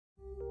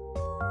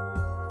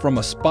From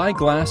a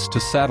spyglass to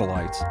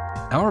satellites,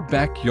 our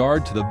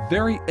backyard to the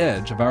very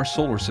edge of our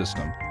solar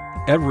system,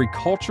 every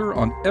culture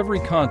on every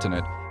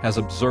continent has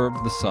observed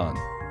the sun.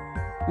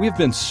 We have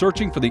been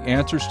searching for the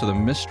answers to the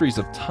mysteries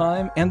of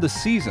time and the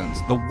seasons,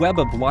 the web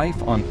of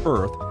life on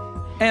Earth,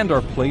 and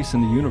our place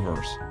in the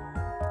universe.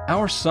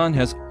 Our sun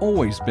has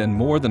always been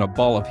more than a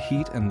ball of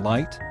heat and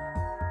light.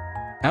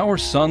 Our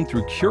sun,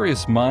 through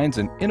curious minds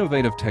and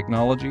innovative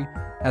technology,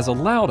 has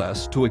allowed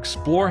us to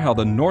explore how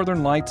the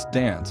northern lights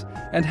dance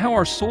and how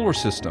our solar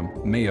system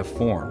may have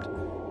formed.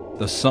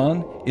 The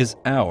sun is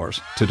ours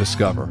to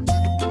discover.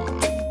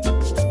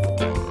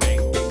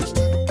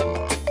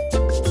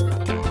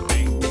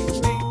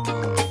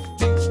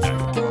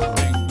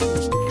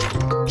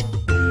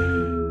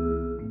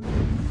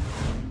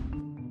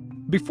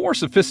 Before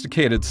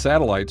sophisticated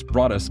satellites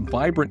brought us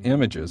vibrant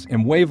images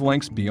in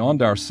wavelengths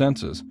beyond our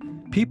senses,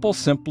 people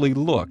simply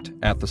looked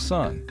at the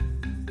sun.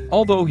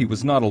 Although he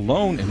was not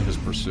alone in his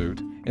pursuit,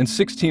 in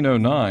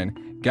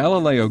 1609,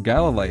 Galileo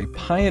Galilei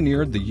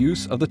pioneered the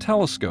use of the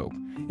telescope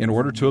in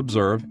order to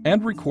observe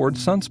and record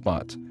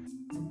sunspots.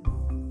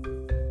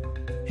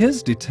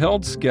 His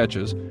detailed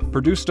sketches,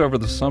 produced over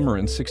the summer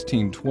in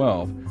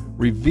 1612,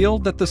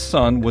 revealed that the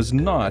sun was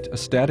not a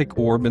static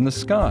orb in the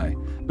sky,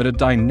 but a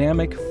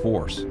dynamic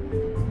force.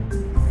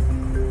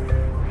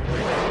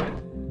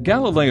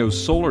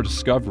 Galileo's solar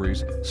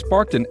discoveries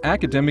sparked an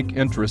academic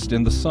interest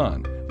in the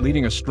sun,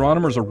 leading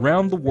astronomers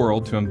around the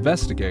world to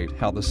investigate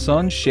how the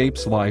sun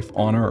shapes life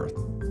on Earth.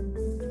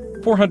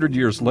 400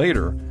 years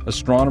later,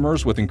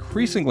 astronomers with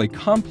increasingly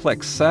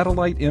complex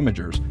satellite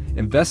imagers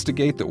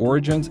investigate the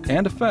origins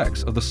and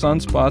effects of the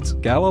sunspots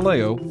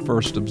Galileo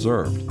first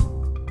observed.